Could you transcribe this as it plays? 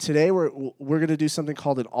today we're going to do something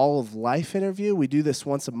called an All of Life interview. We do this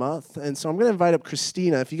once a month. And so I'm going to invite up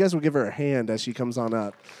Christina. If you guys will give her a hand as she comes on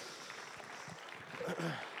up.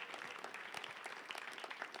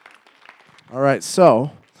 All right,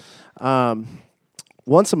 so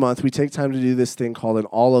once a month, we take time to do this thing called an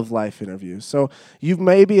All of Life interview. So you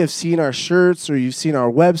maybe have seen our shirts or you've seen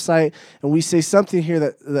our website, and we say something here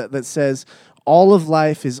that says, all of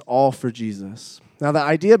life is all for Jesus. Now, the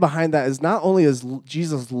idea behind that is not only is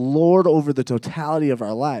Jesus Lord over the totality of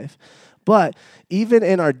our life, but even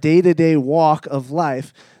in our day-to-day walk of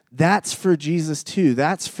life, that's for Jesus too.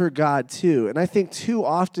 That's for God too. And I think too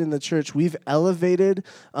often in the church we've elevated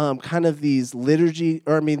kind of these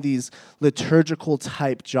these liturgical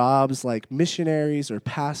type jobs like missionaries or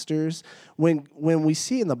pastors when we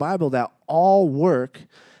see in the Bible that all work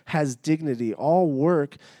has dignity. All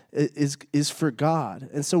work is for God.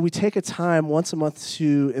 And so we take a time once a month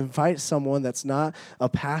to invite someone that's not a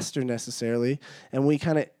pastor necessarily, and we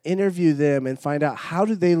kind of interview them and find out how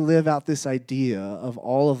do they live out this idea of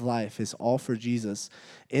all of life is all for Jesus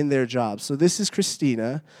in their job. So this is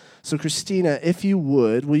Christina. So Christina, if you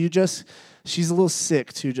would, will you she's a little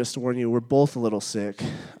sick too, just to warn you. We're both a little sick.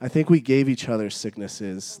 I think we gave each other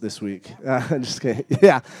sicknesses this week. I'm just kidding.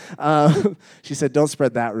 Yeah. She said, don't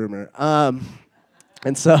spread that rumor.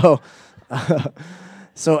 And so,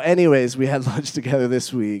 anyways, we had lunch together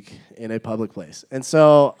this week in a public place. And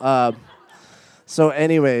so,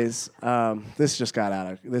 this just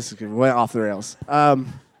went off the rails.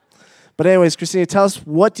 But anyways, Christina, tell us,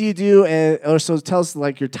 what do you do? Tell us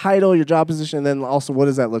like your title, your job position, and then also what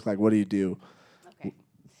does that look like? What do you do? Okay.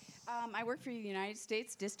 I work for the United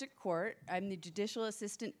States District Court. I'm the judicial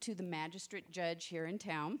assistant to the magistrate judge here in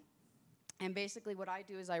town. And basically what I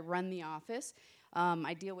do is I run the office.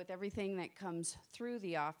 I deal with everything that comes through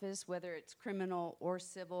the office, whether it's criminal or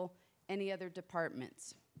civil, any other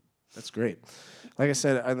departments. That's great. Like I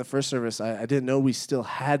said in the first service, I didn't know we still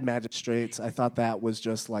had magistrates. I thought that was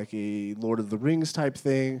just like a Lord of the Rings type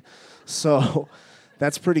thing. So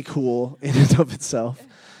that's pretty cool in and of itself.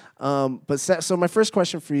 So my first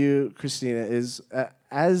question for you, Christina, is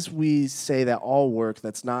as we say that all work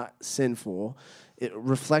that's not sinful, it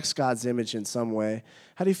reflects God's image in some way.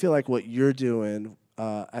 How do you feel like what you're doing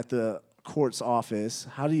at the court's office,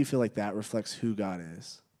 how do you feel like that reflects who God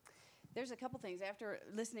is? There's a couple things. After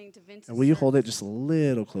listening to Vince's And will you hold it just a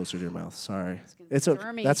little closer to your mouth? Sorry. That's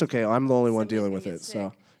okay. I'm the only one dealing with it,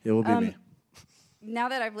 so it will be me. Now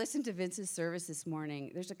that I've listened to Vince's service this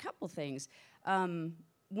morning, there's a couple things.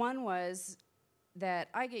 One was that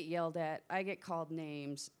I get yelled at, I get called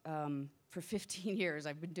names. For 15 years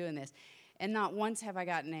I've been doing this, and not once have I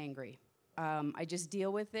gotten angry. I just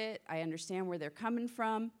deal with it. I understand where they're coming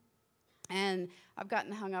from. And I've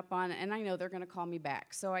gotten hung up on it, and I know they're going to call me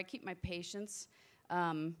back. So I keep my patience.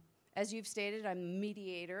 As you've stated, I'm a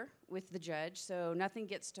mediator with the judge, so nothing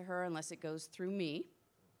gets to her unless it goes through me.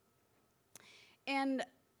 And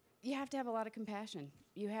you have to have a lot of compassion.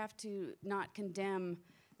 You have to not condemn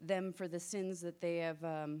them for the sins that they have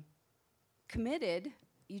committed.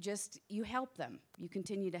 You help them. You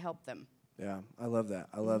continue to help them. Yeah, I love that.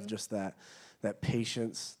 I love just that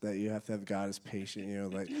patience that you have to have. God is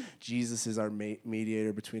patient. Like Jesus is our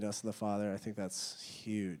mediator between us and the Father. I think that's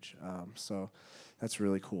huge. So that's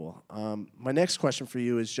really cool. My next question for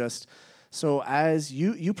you is just, so as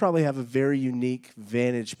you probably have a very unique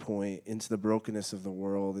vantage point into the brokenness of the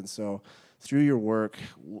world. And so through your work,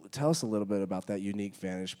 tell us a little bit about that unique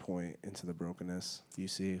vantage point into the brokenness you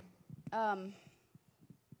see.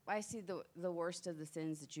 I see the worst of the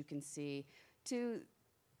sins that you can see to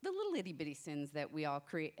the little itty-bitty sins that we all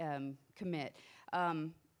commit.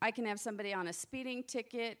 I can have somebody on a speeding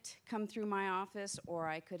ticket come through my office, or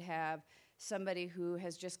I could have somebody who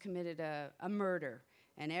has just committed a murder,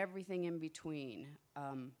 and everything in between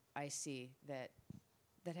I see that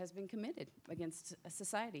has been committed against a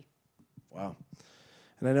society. Wow.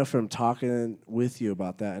 And I know from talking with you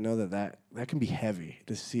about that, I know that can be heavy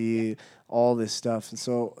to see all this stuff. And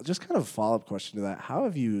so just kind of a follow-up question to that. How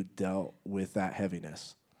have you dealt with that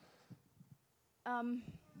heaviness?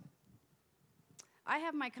 I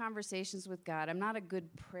have my conversations with God. I'm not a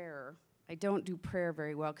good prayer. I don't do prayer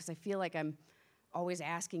very well because I feel like I'm always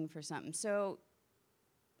asking for something. So,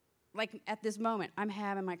 like at this moment, I'm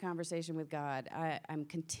having my conversation with God. I'm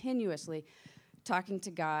continuously talking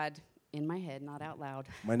to God in my head, not out loud.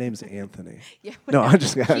 My name's Anthony. Yeah. No, I'm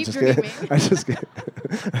just kidding. I'm just kidding.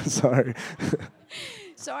 I'm sorry.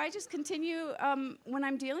 So I just continue, when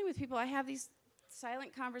I'm dealing with people, I have these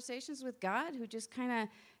silent conversations with God who just kind of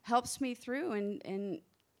helps me through and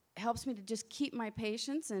helps me to just keep my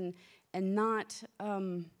patience and not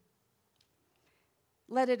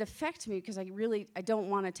let it affect me because I don't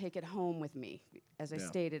want to take it home with me. As I Yeah.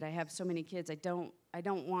 stated, I have so many kids. I don't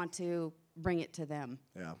want to bring it to them.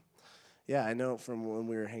 Yeah. Yeah, I know from when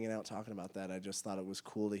we were hanging out talking about that, I just thought it was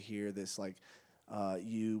cool to hear this, like,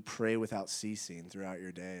 you pray without ceasing throughout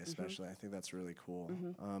your day, especially. I think that's really cool.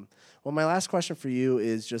 Well, my last question for you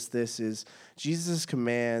is just this, is Jesus'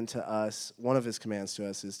 command to us, one of his commands to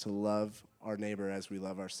us is to love our neighbor as we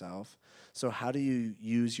love ourselves. So how do you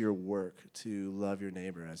use your work to love your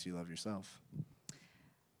neighbor as you love yourself?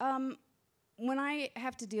 When I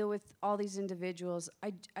have to deal with all these individuals,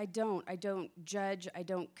 I don't judge, I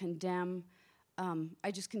don't condemn.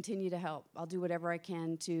 I just continue to help. I'll do whatever I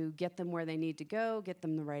can to get them where they need to go, get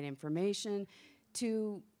them the right information,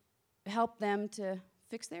 to help them to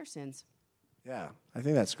fix their sins. Yeah, I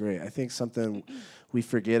think that's great. I think something we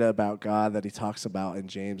forget about God that he talks about in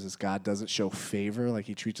James is God doesn't show favor, like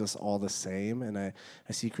he treats us all the same. And I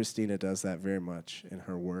see Christina does that very much in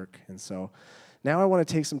her work. And so now I want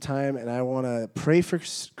to take some time and I want to pray for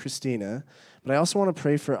Christina, but I also want to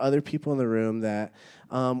pray for other people in the room that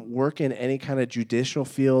work in any kind of judicial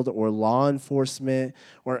field or law enforcement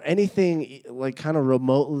or anything like kind of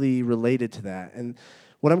remotely related to that. And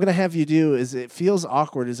what I'm going to have you do is, it feels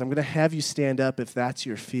awkward, is I'm going to have you stand up if that's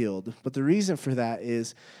your field. But the reason for that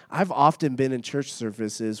is I've often been in church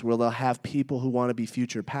services where they'll have people who want to be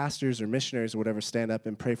future pastors or missionaries or whatever stand up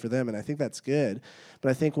and pray for them, and I think that's good.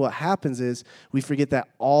 But I think what happens is we forget that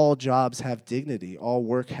all jobs have dignity. All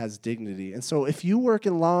work has dignity. And so if you work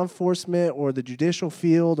in law enforcement or the judicial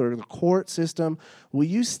field or the court system, will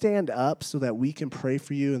you stand up so that we can pray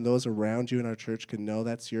for you and those around you in our church can know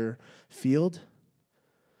that's your field?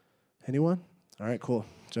 Anyone? All right, cool.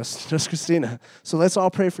 Just Christina. So let's all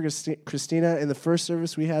pray for Christina. In the first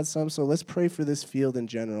service, we had some, so let's pray for this field in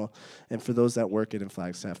general and for those that work it in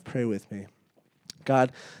Flagstaff. Pray with me.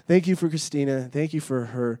 God, thank you for Christina. Thank you for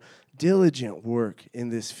her diligent work in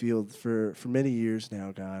this field for many years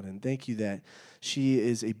now, God. And thank you that she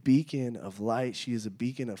is a beacon of light. She is a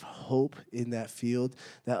beacon of hope in that field,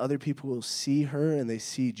 that other people will see her and they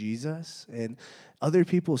see Jesus. And other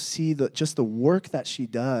people see just the work that she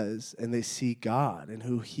does and they see God and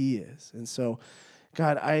who he is. And so,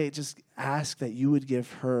 God, I just ask that you would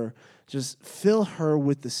give her, just fill her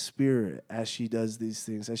with the Spirit as she does these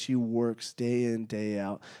things, as she works day in, day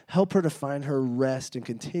out. Help her to find her rest and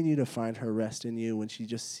continue to find her rest in you when she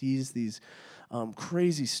just sees these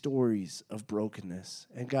crazy stories of brokenness.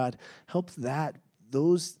 And God, help that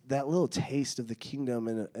little taste of the kingdom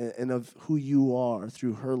and of who you are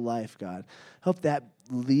through her life, God. Help that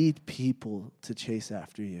lead people to chase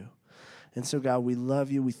after you. And so, God, we love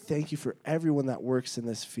you. We thank you for everyone that works in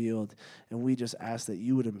this field. And we just ask that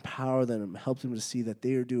you would empower them and help them to see that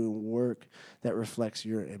they are doing work that reflects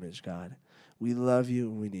your image, God. We love you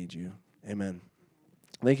and we need you. Amen.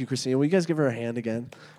 Thank you, Christina. Will you guys give her a hand again?